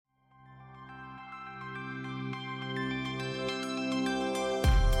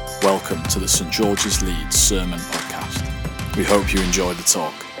Welcome to the St. George's Leeds Sermon Podcast. We hope you enjoy the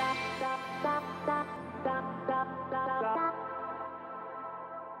talk.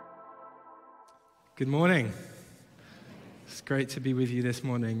 Good morning. It's great to be with you this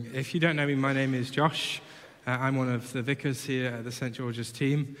morning. If you don't know me, my name is Josh. I'm one of the vicars here at the St. George's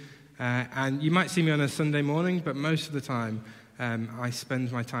team. And you might see me on a Sunday morning, but most of the time I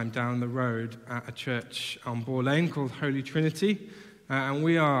spend my time down the road at a church on Boar Lane called Holy Trinity. And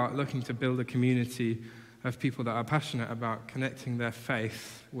we are looking to build a community of people that are passionate about connecting their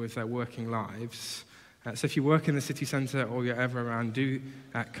faith with their working lives. So if you work in the city centre or you're ever around, do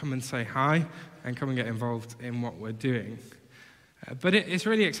come and say hi and come and get involved in what we're doing. But it's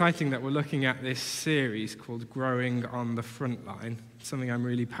really exciting that we're looking at this series called Growing on the Front Line, something I'm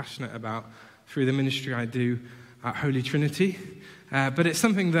really passionate about through the ministry I do at Holy Trinity. But it's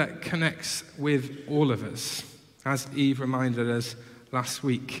something that connects with all of us. As Eve reminded us last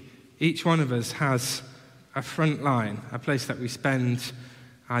week, each one of us has a front line, a place that we spend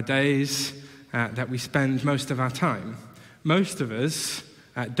our days, that we spend most of our time. Most of us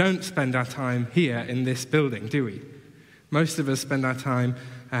don't spend our time here in this building, do we? Most of us spend our time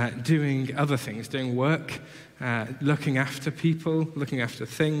doing other things, doing work, looking after people, looking after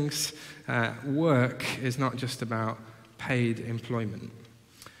things. Work is not just about paid employment.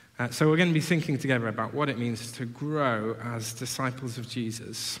 So we're going to be thinking together about what it means to grow as disciples of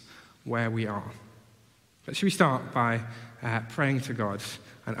Jesus where we are. But should we start by praying to God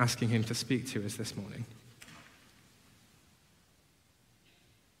and asking him to speak to us this morning?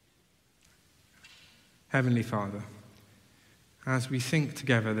 Heavenly Father, as we think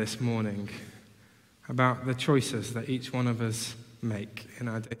together this morning about the choices that each one of us make in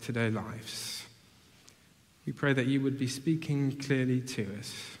our day-to-day lives, we pray that you would be speaking clearly to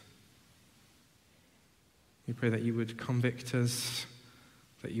us. We pray that you would convict us,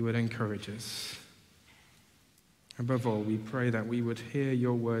 that you would encourage us. Above all, we pray that we would hear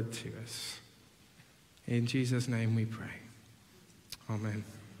your word to us. In Jesus' name we pray. Amen.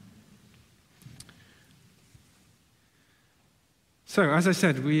 So, as I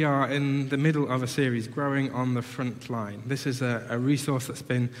said, we are in the middle of a series, Growing on the Front Line. This is a resource that's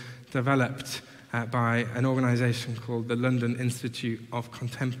been developed by an organisation called the London Institute of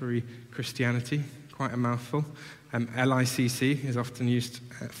Contemporary Christianity. Quite a mouthful. LICC is often used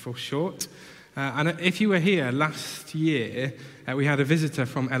for short. And if you were here last year, we had a visitor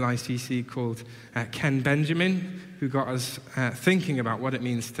from LICC called Ken Benjamin, who got us thinking about what it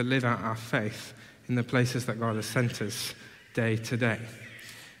means to live out our faith in the places that God has sent us day to day.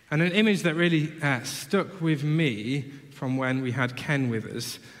 And an image that really stuck with me from when we had Ken with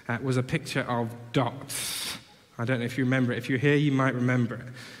us was a picture of dots. I don't know if you remember it. If you're here, you might remember it.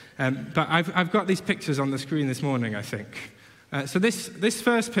 But I've got these pictures on the screen this morning, I think. So this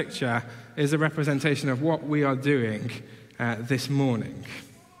first picture is a representation of what we are doing this morning.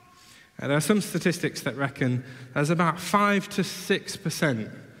 There are some statistics that reckon there's about 5 to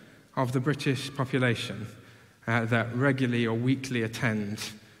 6% of the British population that regularly or weekly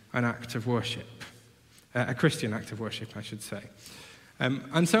attend an act of worship, a Christian act of worship, I should say.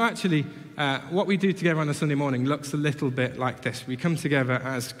 And so actually, what we do together on a Sunday morning looks a little bit like this. We come together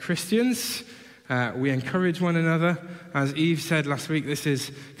as Christians. We encourage one another. As Eve said last week, this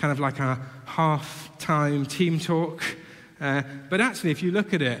is kind of like a half-time team talk. But actually, if you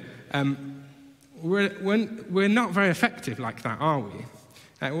look at it, we're not very effective like that, are we?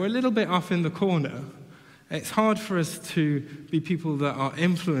 We're a little bit off in the corner. It's hard for us to be people that are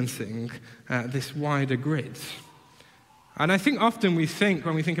influencing this wider grid. And I think often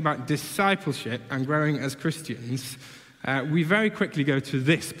when we think about discipleship and growing as Christians, we very quickly go to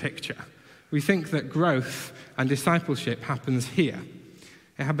this picture. We think that growth and discipleship happens here.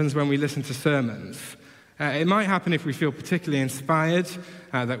 It happens when we listen to sermons. It might happen if we feel particularly inspired,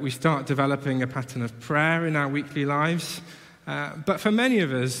 that we start developing a pattern of prayer in our weekly lives. But for many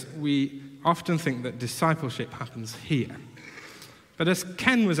of us, we often think that discipleship happens here. But as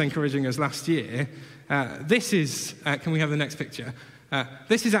Ken was encouraging us last year, this is, can we have the next picture?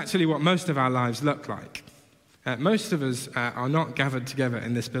 This is actually what most of our lives look like. Most of us are not gathered together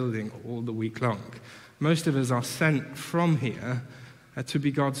in this building all the week long. Most of us are sent from here to be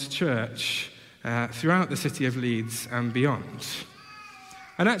God's church throughout the city of Leeds and beyond.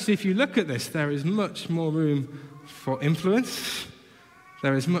 And actually, if you look at this, there is much more room for influence.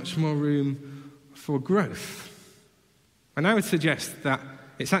 There is much more room for growth. And I would suggest that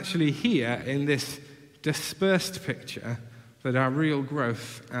it's actually here in this dispersed picture that our real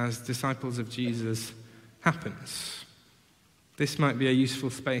growth as disciples of Jesus happens. This might be a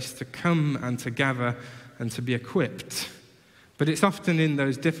useful space to come and to gather and to be equipped. But it's often in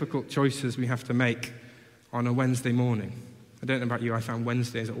those difficult choices we have to make on a Wednesday morning. I don't know about you, I found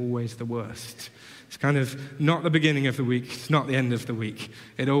Wednesdays are always the worst. It's kind of not the beginning of the week, it's not the end of the week.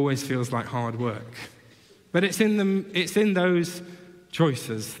 It always feels like hard work. But it's in those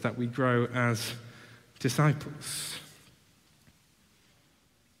choices that we grow as disciples.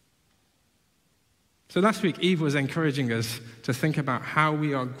 So last week, Eve was encouraging us to think about how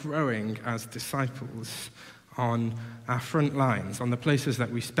we are growing as disciples on our front lines, on the places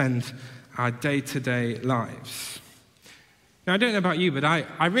that we spend our day-to-day lives. Now, I don't know about you, but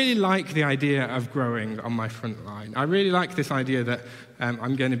I really like the idea of growing on my front line. I really like this idea that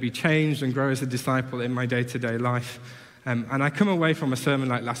I'm going to be changed and grow as a disciple in my day-to-day life. And I come away from a sermon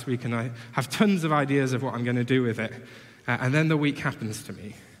like last week and I have tons of ideas of what I'm going to do with it. And then the week happens to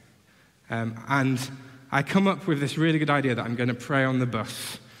me. And I come up with this really good idea that I'm going to pray on the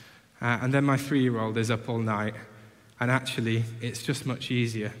bus. And then my 3-year-old is up all night. And actually, it's just much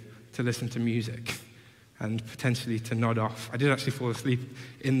easier to listen to music and potentially to nod off. I did actually fall asleep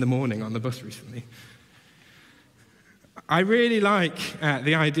in the morning on the bus recently. I really like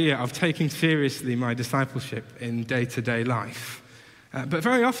the idea of taking seriously my discipleship in day-to-day life. But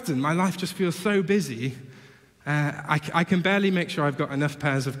very often, my life just feels so busy, I can barely make sure I've got enough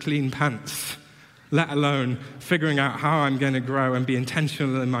pairs of clean pants, let alone figuring out how I'm going to grow and be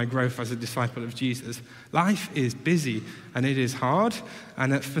intentional in my growth as a disciple of Jesus. Life is busy, and it is hard,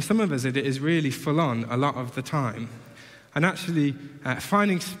 and for some of us, it is really full on a lot of the time. And actually,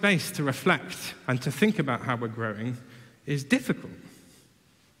 finding space to reflect and to think about how we're growing is difficult.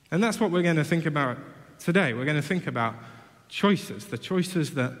 And that's what we're going to think about today. We're going to think about choices, the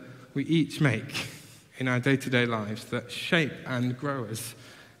choices that we each make in our day-to-day lives that shape and grow us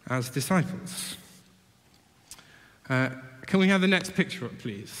as disciples. Can we have the next picture up,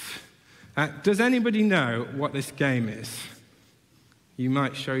 please? Does anybody know what this game is? You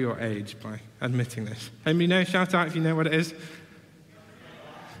might show your age by admitting this. Anybody know? Shout out if you know what it is.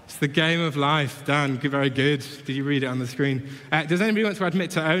 It's the game of life. Dan, very good. Did you read it on the screen? Does anybody want to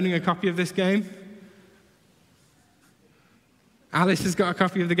admit to owning a copy of this game? Alice has got a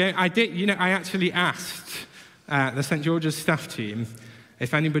copy of the game. I actually asked the St. George's staff team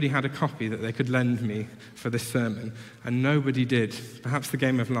if anybody had a copy that they could lend me for this sermon, and nobody did. Perhaps the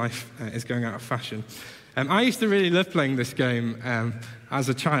game of life is going out of fashion. I used to really love playing this game as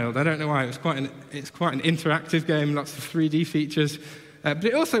a child. I don't know why. It's quite an interactive game, lots of 3D features. But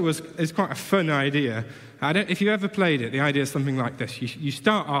it also is quite a fun idea. If you ever played it, the idea is something like this. You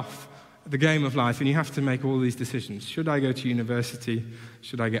start off the game of life and you have to make all these decisions. Should I go to university?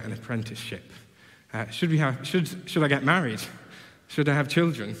 Should I get an apprenticeship? Should I get married? Should I have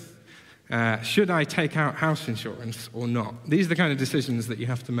children? Should I take out house insurance or not? These are the kind of decisions that you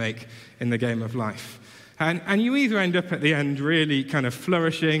have to make in the game of life. And you either end up at the end really kind of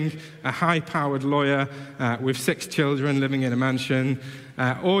flourishing, a high-powered lawyer with 6 children living in a mansion,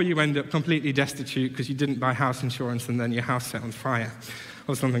 or you end up completely destitute because you didn't buy house insurance and then your house set on fire,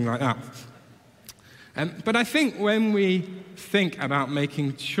 or something like that. But I think when we think about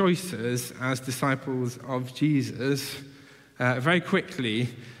making choices as disciples of Jesus, very quickly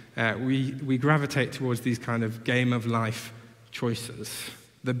we gravitate towards these kind of game of life choices.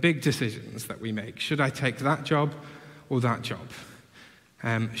 The big decisions that we make. Should I take that job or that job?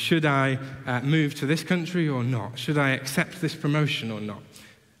 Should I move to this country or not? Should I accept this promotion or not?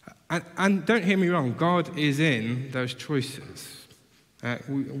 And don't hear me wrong, God is in those choices.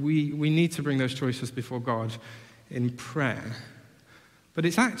 We need to bring those choices before God in prayer. But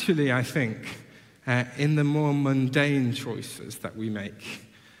it's actually, I think, in the more mundane choices that we make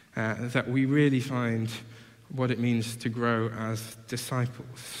that we really find what it means to grow as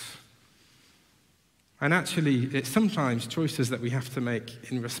disciples. And actually, it's sometimes choices that we have to make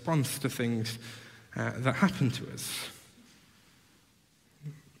in response to things that happen to us.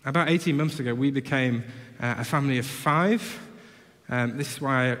 About 18 months ago, we became a family of 5. This is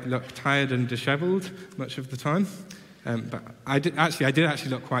why I look tired and disheveled much of the time. But I did actually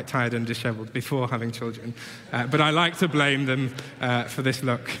look quite tired and disheveled before having children. But I like to blame them for this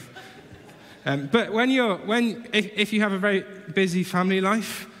look. But if you have a very busy family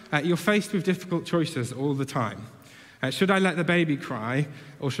life, you're faced with difficult choices all the time. Should I let the baby cry,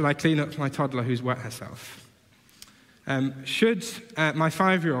 or should I clean up my toddler who's wet herself? Should my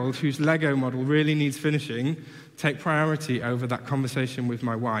 5-year-old, whose Lego model really needs finishing, take priority over that conversation with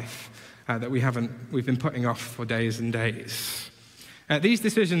my wife that we've been putting off for days and days? These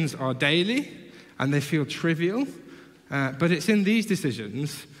decisions are daily, and they feel trivial, but it's in these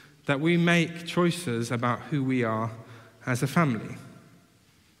decisions that we make choices about who we are as a family.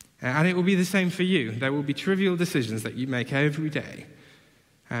 And it will be the same for you. There will be trivial decisions that you make every day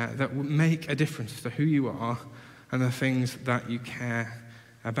that will make a difference to who you are and the things that you care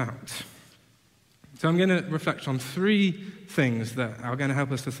about. So I'm going to reflect on 3 things that are going to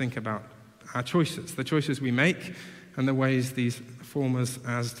help us to think about our choices, the choices we make, and the ways these form us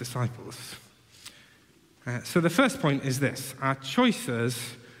as disciples. So the first point is this: our choices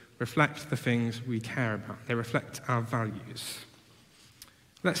reflect the things we care about. They reflect our values.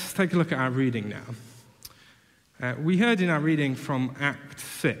 Let's take a look at our reading now. We heard in our reading from Acts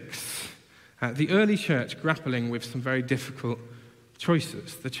 6, the early church grappling with some very difficult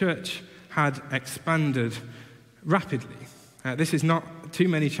choices. The church had expanded rapidly. This is not too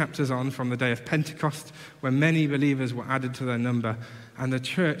many chapters on from the day of Pentecost, where many believers were added to their number, and the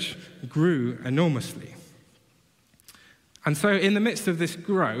church grew enormously. And so in the midst of this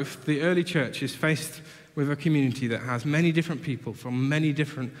growth, the early church is faced with a community that has many different people from many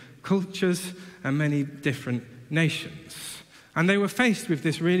different cultures and many different nations. And they were faced with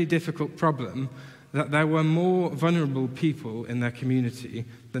this really difficult problem that there were more vulnerable people in their community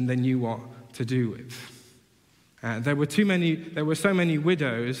than they knew what to do with. There were so many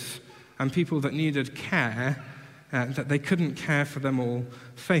widows and people that needed care that they couldn't care for them all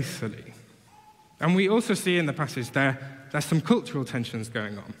faithfully. And we also see in the passage there's some cultural tensions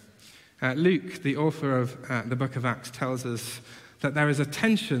going on. Luke, the author of the book of Acts, tells us that there is a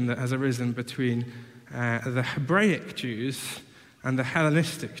tension that has arisen between the Hebraic Jews and the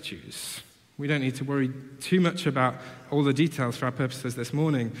Hellenistic Jews. We don't need to worry too much about all the details for our purposes this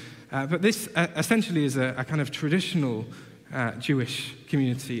morning, but this essentially is a kind of traditional Jewish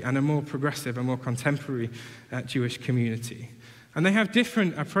community and a more progressive, a more contemporary Jewish community. And they have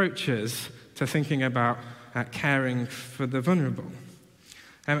different approaches to thinking about caring for the vulnerable.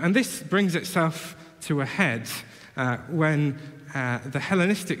 And this brings itself to a head when the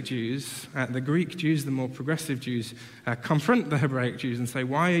Hellenistic Jews, the Greek Jews, the more progressive Jews, confront the Hebraic Jews and say,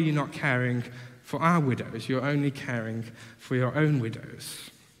 "Why are you not caring for our widows? You're only caring for your own widows."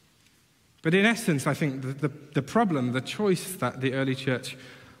 But in essence, I think the problem, the choice that the early church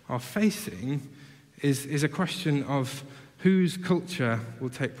are facing is a question of whose culture will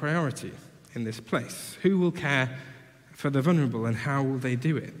take priority in this place. Who will care for the vulnerable, and how will they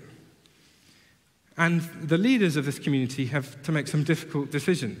do it? And the leaders of this community have to make some difficult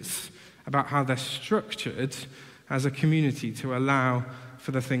decisions about how they're structured as a community to allow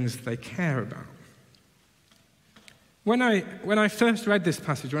for the things they care about. When I first read this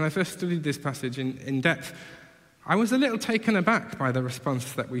passage, when I first studied this passage in depth, I was a little taken aback by the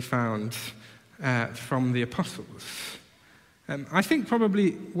response that we found from the apostles. I think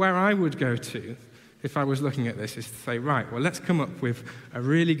probably where I would go to if I was looking at this is to say, right, well, let's come up with a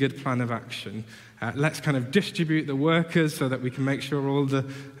really good plan of action. Let's kind of distribute the workers so that we can make sure all the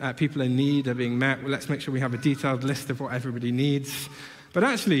people in need are being met. Well, let's make sure we have a detailed list of what everybody needs. But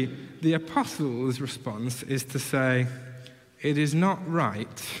actually, the apostles' response is to say, it is not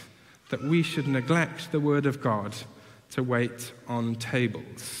right that we should neglect the word of God to wait on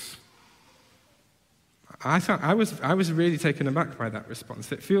tables. I was really taken aback by that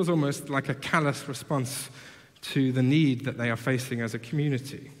response. It feels almost like a callous response to the need that they are facing as a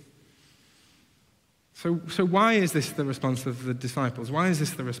community. So why is this the response of the disciples? Why is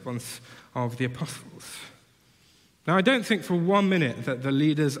this the response of the apostles? Now, I don't think for 1 minute that the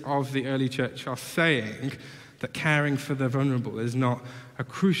leaders of the early church are saying that caring for the vulnerable is not a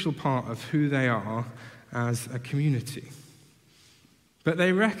crucial part of who they are as a community. But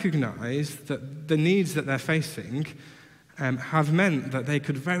they recognize that the needs that they're facing have meant that they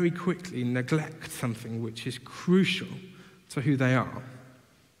could very quickly neglect something which is crucial to who they are.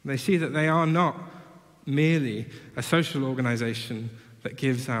 They see that they are not merely a social organization that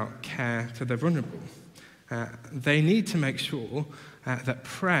gives out care to the vulnerable. They need to make sure that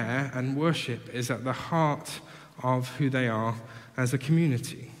prayer and worship is at the heart of who they are as a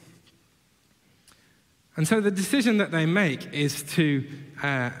community. And so the decision that they make is to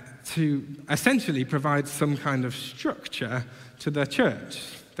essentially provide some kind of structure to their church.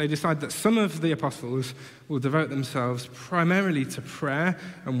 They decide that some of the apostles will devote themselves primarily to prayer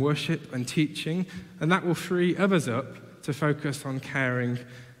and worship and teaching, and that will free others up to focus on caring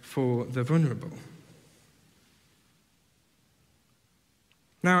for the vulnerable.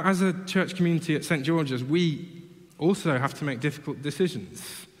 Now, as a church community at St. George's, we also have to make difficult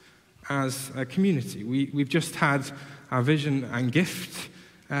decisions as a community. We've just had our Vision and Gift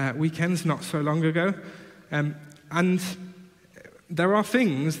weekends not so long ago, and there are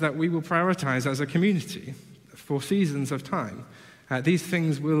things that we will prioritize as a community for seasons of time. These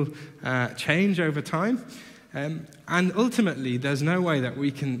things will change over time, And ultimately, there's no way that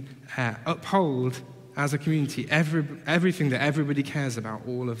we can uphold as a community everything that everybody cares about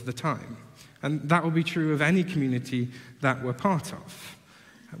all of the time. And that will be true of any community that we're part of.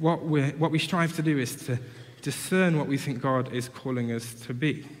 What we strive to do is to discern what we think God is calling us to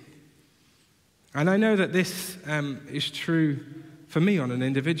be. And I know that this is true for me on an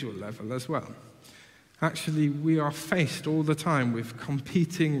individual level as well. Actually, we are faced all the time with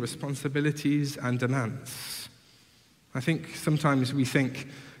competing responsibilities and demands. I think sometimes we think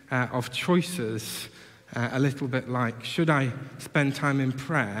of choices a little bit like, should I spend time in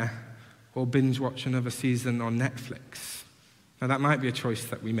prayer or binge watch another season on Netflix? Now, that might be a choice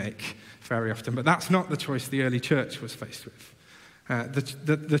that we make very often, but that's not the choice the early church was faced with.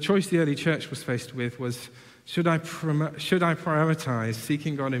 The choice the early church was faced with was, should I prioritize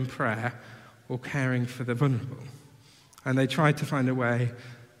seeking God in prayer or caring for the vulnerable? And they tried to find a way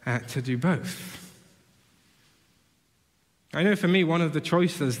to do both. I know for me, one of the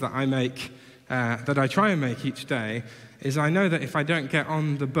choices that I make, that I try and make each day, is I know that if I don't get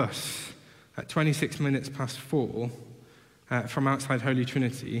on the bus at 26 minutes past 4 from outside Holy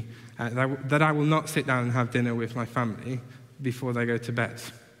Trinity, that I will not sit down and have dinner with my family before they go to bed.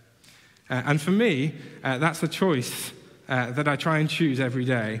 And for me, that's a choice that I try and choose every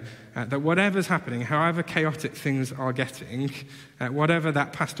day, that whatever's happening, however chaotic things are getting, whatever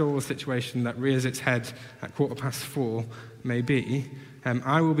that pastoral situation that rears its head at 4:15 may be,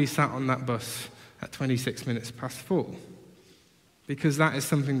 I will be sat on that bus at 26 minutes past 4. Because that is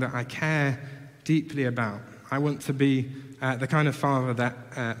something that I care deeply about. I want to be the kind of father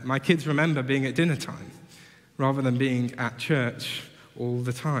that my kids remember being at dinner time, rather than being at church all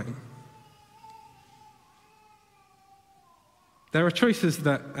the time. There are choices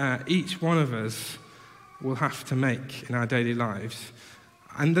that each one of us will have to make in our daily lives.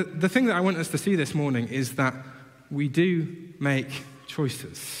 And the thing that I want us to see this morning is that we do make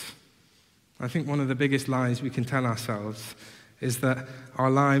choices. I think one of the biggest lies we can tell ourselves is that our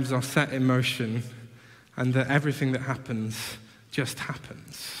lives are set in motion and that everything that happens just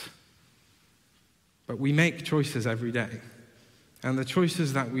happens. But we make choices every day. And the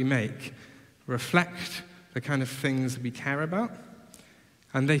choices that we make reflect the kind of things we care about,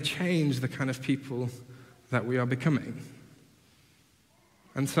 and they change the kind of people that we are becoming.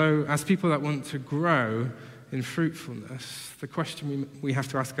 And so, as people that want to grow in fruitfulness, the question we have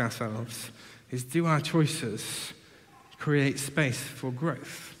to ask ourselves is, do our choices create space for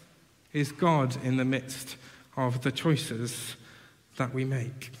growth? Is God in the midst of the choices that we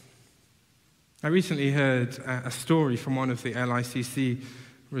make? I recently heard a story from one of the LICC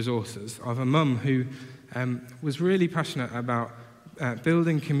resources of a mum who was really passionate about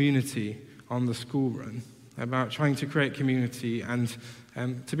building community on the school run, about trying to create community and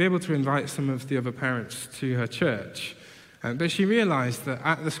to be able to invite some of the other parents to her church. But she realized that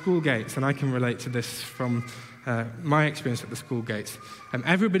at the school gates, and I can relate to this from my experience at the school gates,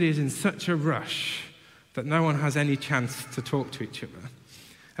 everybody is in such a rush that no one has any chance to talk to each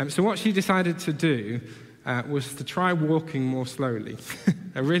other. So what she decided to do was to try walking more slowly.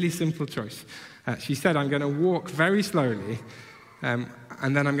 A really simple choice. She said, I'm going to walk very slowly, and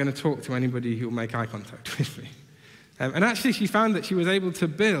then I'm going to talk to anybody who will make eye contact with me. And actually, she found that she was able to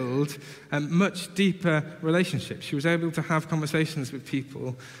build much deeper relationships. She was able to have conversations with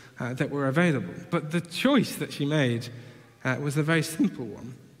people that were available. But the choice that she made was a very simple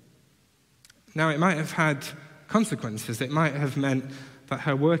one. Now, it might have had consequences. It might have meant that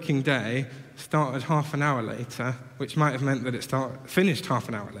her working day started half an hour later, which might have meant that it finished half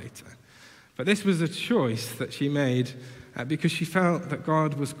an hour later. But this was a choice that she made because she felt that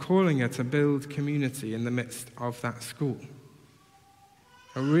God was calling her to build community in the midst of that school.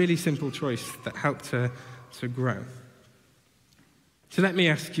 A really simple choice that helped her to grow. So let me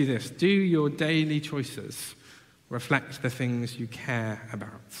ask you this. Do your daily choices reflect the things you care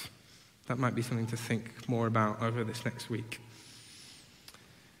about? That might be something to think more about over this next week.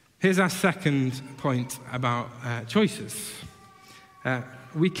 Here's our second point about choices.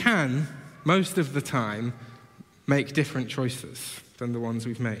 We can, most of the time, make different choices than the ones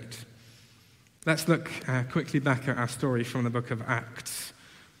we've made. Let's look quickly back at our story from the book of Acts.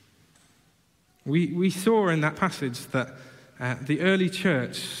 We saw in that passage that the early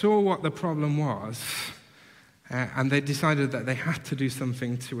church saw what the problem was, and they decided that they had to do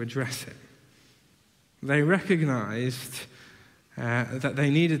something to address it. They recognized that they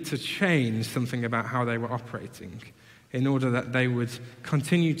needed to change something about how they were operating in order that they would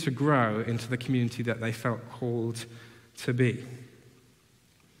continue to grow into the community that they felt called to be.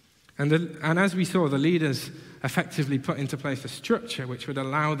 And as we saw, the leaders effectively put into place a structure which would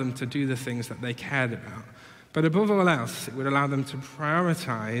allow them to do the things that they cared about. But above all else, it would allow them to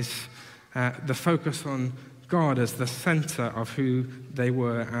prioritize the focus on God as the center of who they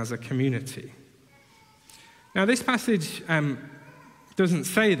were as a community. Now, this passage doesn't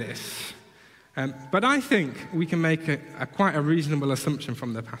say this, but I think we can make quite a reasonable assumption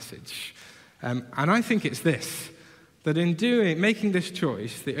from the passage. And I think it's this, that in making this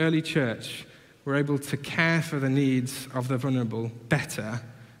choice, the early church were able to care for the needs of the vulnerable better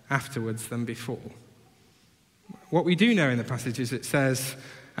afterwards than before. What we do know in the passage is it says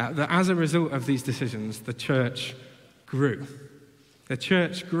that as a result of these decisions, the church grew. The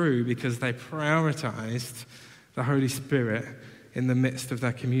church grew because they prioritized the Holy Spirit in the midst of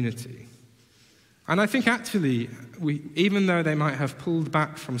their community. And I think actually, even though they might have pulled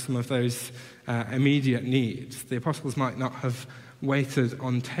back from some of those immediate needs, the apostles might not have waited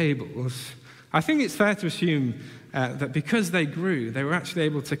on tables. I think it's fair to assume that because they grew, they were actually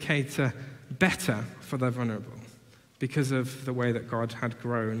able to cater better for the vulnerable because of the way that God had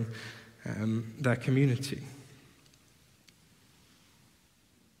grown their community.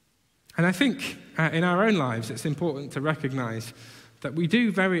 And I think in our own lives, it's important to recognize that we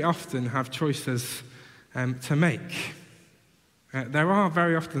do very often have choices to make. There are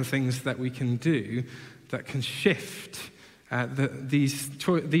very often things that we can do that can shift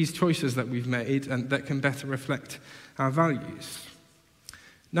these choices that we've made and that can better reflect our values.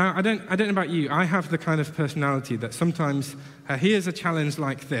 Now, I don't know about you. I have the kind of personality that sometimes hears a challenge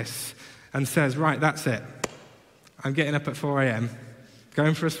like this and says, right, that's it. I'm getting up at 4 a.m.,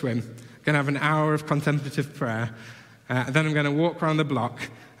 going for a swim, going to have an hour of contemplative prayer, then I'm going to walk around the block,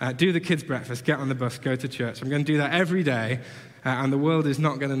 do the kids' breakfast, get on the bus, go to church. I'm going to do that every day, and the world is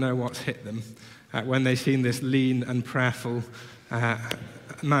not going to know what's hit them when they've seen this lean and prayerful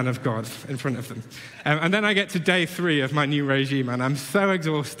man of God in front of them. And then I get to day 3 of my new regime, and I'm so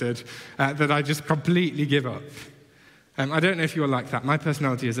exhausted that I just completely give up. I don't know if you're like that. My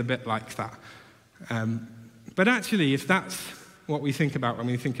personality is a bit like that. But actually, if that's what we think about when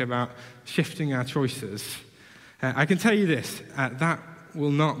we think about shifting our choices, I can tell you this, that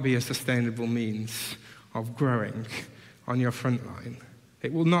will not be a sustainable means of growing on your front line.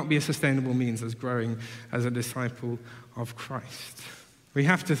 It will not be a sustainable means as growing as a disciple of Christ. We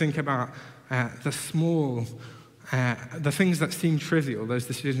have to think about the small, the things that seem trivial, those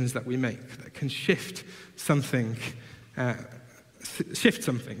decisions that we make that can shift something.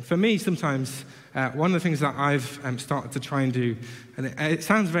 For me, sometimes, one of the things that I've started to try and do, and it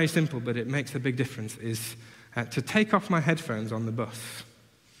sounds very simple, but it makes a big difference, is to take off my headphones on the bus.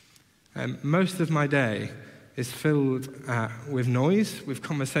 Most of my day is filled with noise, with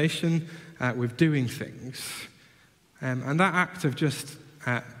conversation, with doing things. And that act of just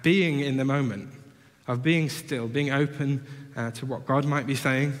being in the moment, of being still, being open to what God might be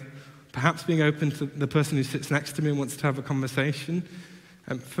saying, perhaps being open to the person who sits next to me and wants to have a conversation,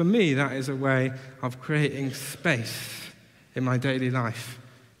 for me, that is a way of creating space in my daily life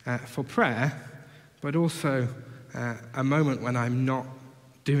for prayer, but also a moment when I'm not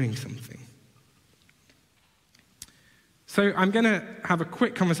doing something. So I'm going to have a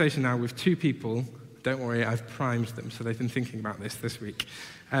quick conversation now with 2 people. Don't worry, I've primed them, so they've been thinking about this week,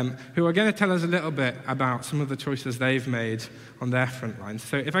 who are going to tell us a little bit about some of the choices they've made on their front lines.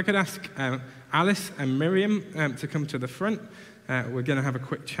 So if I could ask Alice and Miriam to come to the front, we're going to have a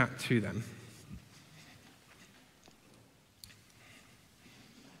quick chat to them.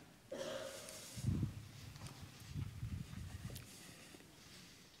 Do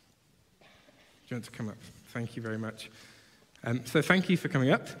you want to come up? Thank you very much. So thank you for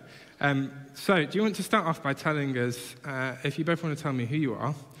coming up. So do you want to start off by telling us, if you both want to tell me who you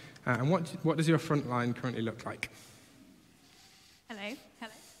are, and what does your front line currently look like?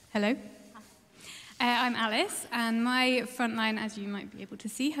 Hello. I'm Alice, and my front line, as you might be able to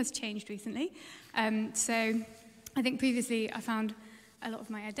see, has changed recently. So I think previously I found a lot of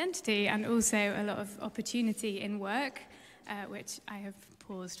my identity and also a lot of opportunity in work, which I have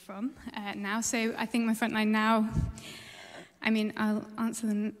paused from now. So I think my front line now, I'll answer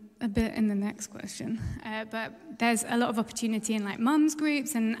them a bit in the next question. But there's a lot of opportunity in like mums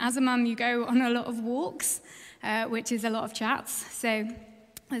groups, and as a mum you go on a lot of walks, which is a lot of chats. So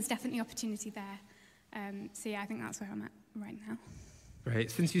there's definitely opportunity there. So yeah, I think that's where I'm at right now. Great.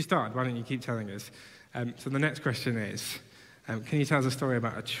 Since you started, why don't you keep telling us? So the next question is, can you tell us a story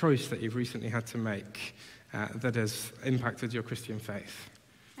about a choice that you've recently had to make that has impacted your Christian faith?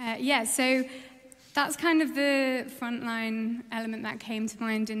 So that's kind of the frontline element that came to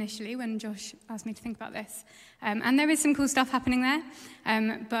mind initially when Josh asked me to think about this. And there is some cool stuff happening there.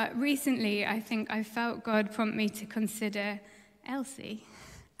 But recently, I think I felt God prompt me to consider Elsie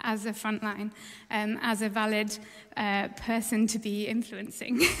as a frontline, as a valid person to be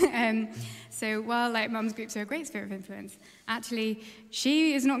influencing. So while like mums groups are a great sphere of influence, actually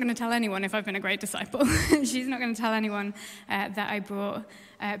she is not going to tell anyone if I've been a great disciple. She's not going to tell anyone that I brought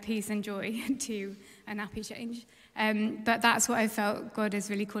peace and joy to a nappy change. But that's what I felt God is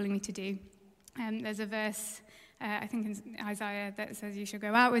really calling me to do. There's a verse, I think in Isaiah, that says you shall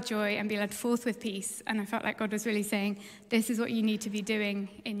go out with joy and be led forth with peace. And I felt like God was really saying, this is what you need to be doing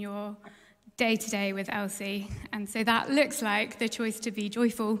in your day-to-day with Elsie. And so that looks like the choice to be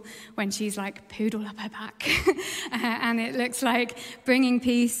joyful when she's like pooed all up her back. And it looks like bringing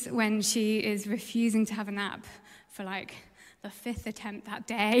peace when she is refusing to have a nap for like the 5th attempt that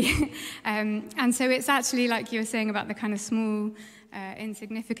day. And so it's actually like you were saying about the kind of small,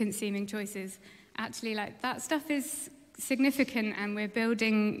 insignificant seeming choices. Actually, like that stuff is significant, and we're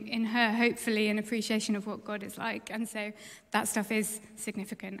building in her, hopefully, an appreciation of what God is like. And so that stuff is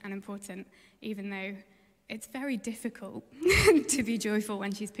significant and important, even though it's very difficult to be joyful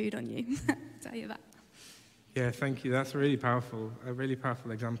when she's pooed on you. I'll tell you that. Yeah, thank you. That's a really powerful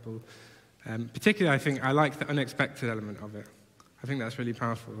example. Particularly, I think I like the unexpected element of it. I think that's really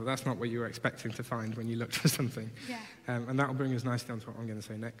powerful. That's not what you were expecting to find when you looked for something. Yeah. And that will bring us nicely on to what I'm going to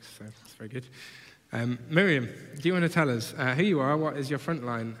say next, so that's very good. Miriam, do you want to tell us who you are? What is your front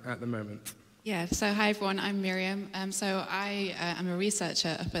line at the moment? Yeah, so hi everyone, I'm Miriam. So I am a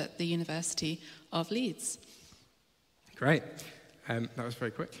researcher up at the University of Leeds. Great. That was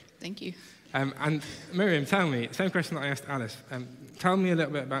very quick. Thank you. And Miriam, tell me, same question that I asked Alice, tell me a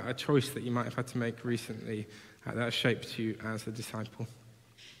little bit about a choice that you might have had to make recently that has shaped you as a disciple.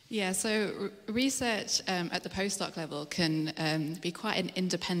 Yeah, so research at the postdoc level can be quite an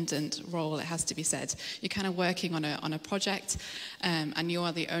independent role, it has to be said. You're kind of working on a project, and you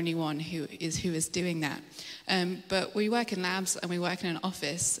are the only one who is doing that. But we work in labs and we work in an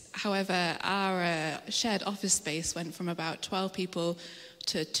office. However, our shared office space went from about 12 people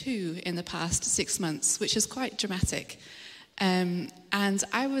to 2 in the past 6 months, which is quite dramatic. And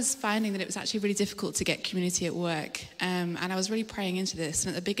I was finding that it was actually really difficult to get community at work. And I was really praying into this.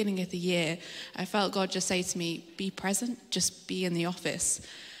 And at the beginning of the year, I felt God just say to me, be present, just be in the office.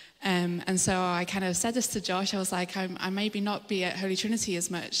 And so I kind of said this to Josh. I was like, I maybe not be at Holy Trinity as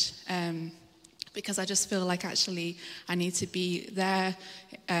much, because I just feel like actually I need to be there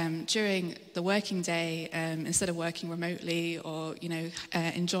during the working day instead of working remotely or,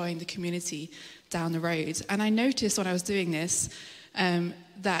 enjoying the community down the road. And I noticed when I was doing this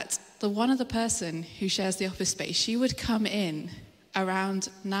that the one other person who shares the office space, she would come in around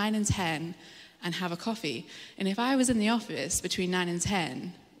 9 and 10 and have a coffee. And if I was in the office between 9 and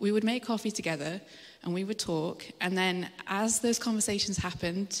 10, we would make coffee together and we would talk. And then as those conversations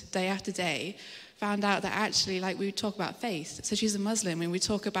happened day after day, found out that actually, we would talk about faith. So she's a Muslim, and we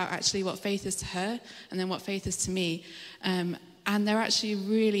talk about actually what faith is to her and then what faith is to me. And they're actually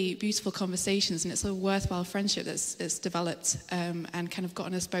really beautiful conversations, and it's a worthwhile friendship that's developed and kind of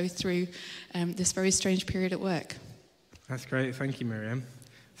gotten us both through this very strange period at work. That's great. Thank you, Miriam.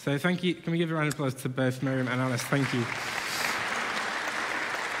 So thank you. Can we give a round of applause to both Miriam and Alice? Thank you.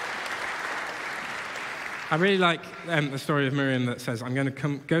 I really like the story of Miriam that says, I'm going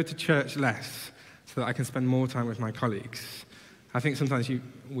to go to church less so that I can spend more time with my colleagues. I think sometimes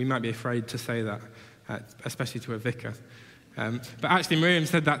we might be afraid to say that, especially to a vicar. But actually, Miriam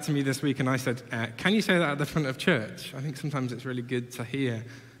said that to me this week, and I said, can you say that at the front of church? I think sometimes it's really good to hear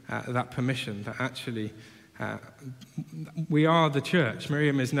that permission, that actually we are the church.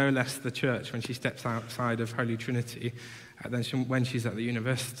 Miriam is no less the church when she steps outside of Holy Trinity than when she's at the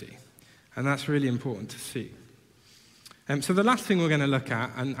university. And that's really important to see. So the last thing we're going to look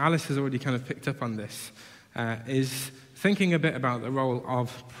at, and Alice has already kind of picked up on this, is thinking a bit about the role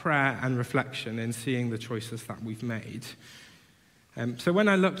of prayer and reflection in seeing the choices that we've made. So when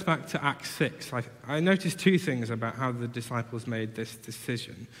I looked back to Acts 6, I noticed 2 things about how the disciples made this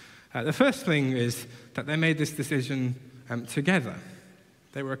decision. The first thing is that they made this decision together.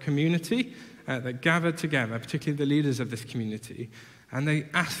 They were a community that gathered together, particularly the leaders of this community, and they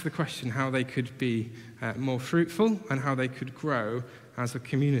asked the question how they could be more fruitful and how they could grow as a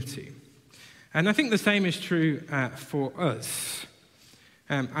community. And I think the same is true for us.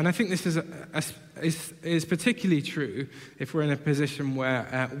 And I think this is particularly true if we're in a position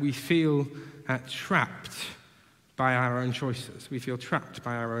where we feel trapped by our own choices. We feel trapped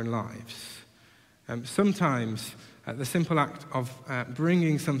by our own lives. Sometimes the simple act of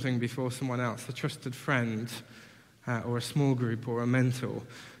bringing something before someone else, a trusted friend or a small group or a mentor,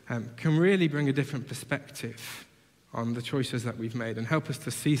 can really bring a different perspective on the choices that we've made and help us to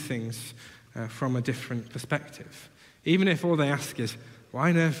see things from a different perspective. Even if all they ask is, why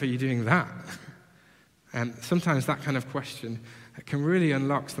on earth are you doing that? And sometimes that kind of question can really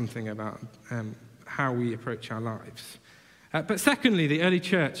unlock something about how we approach our lives. But secondly, the early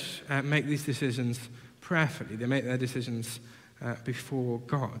church make these decisions prayerfully. They make their decisions before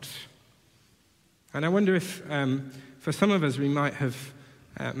God. And I wonder if, for some of us, we might have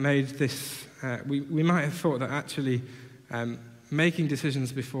made this, we might have thought that actually making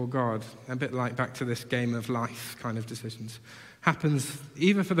decisions before God, a bit like back to this game of life kind of decisions, happens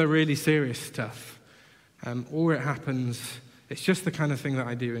either for the really serious stuff, or it happens, it's just the kind of thing that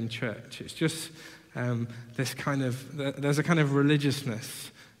I do in church. It's just this kind of, there's a kind of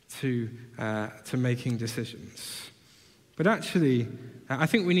religiousness to making decisions. But actually, I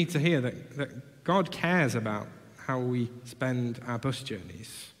think we need to hear that God cares about how we spend our bus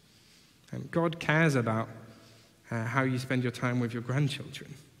journeys. God cares about how you spend your time with your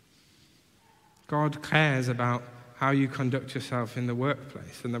grandchildren. God cares about how you conduct yourself in the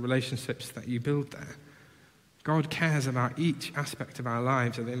workplace and the relationships that you build there. God cares about each aspect of our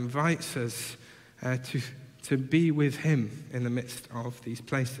lives and invites us to be with him in the midst of these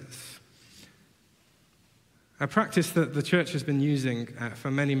places. A practice that the church has been using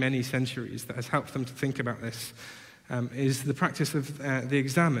for many, many centuries that has helped them to think about this is the practice of the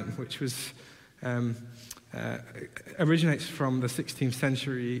examen, which was originates from the 16th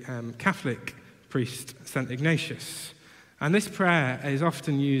century Catholic priest, St. Ignatius. And this prayer is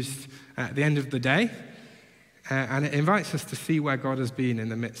often used at the end of the day, and it invites us to see where God has been in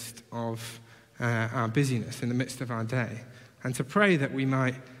the midst of our busyness, in the midst of our day, and to pray that we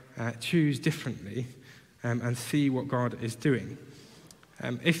might choose differently and see what God is doing.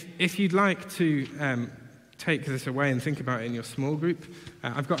 If you'd like to take this away and think about it in your small group,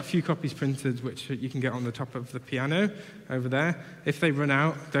 I've got a few copies printed which you can get on the top of the piano over there. If they run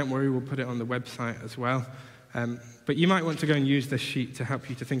out, don't worry, we'll put it on the website as well. But you might want to go and use this sheet to help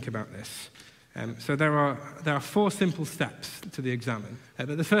you to think about this. So there are 4 simple steps to the examen.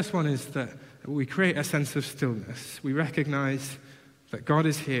 But the first one is that we create a sense of stillness. We recognize that God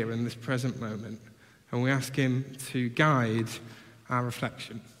is here in this present moment, and we ask him to guide our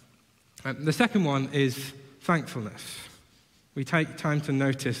reflection. The second one is thankfulness. We take time to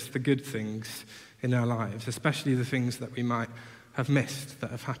notice the good things in our lives, especially the things that we might have missed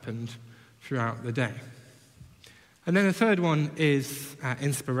that have happened throughout the day. And then the third one is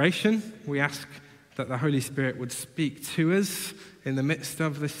inspiration. We ask that the Holy Spirit would speak to us in the midst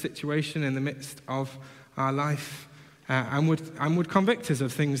of this situation, in the midst of our life, and would convict us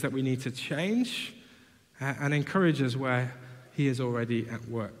of things that we need to change, and encourage us where he is already at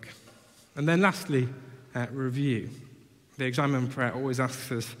work. And then lastly, review. The examen prayer always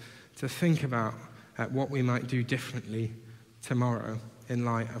asks us to think about what we might do differently tomorrow in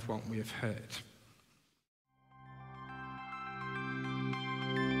light of what we have heard.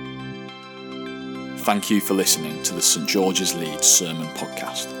 Thank you for listening to the St George's Leeds Sermon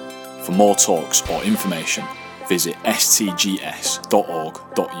Podcast. For more talks or information, visit stgs.org.uk.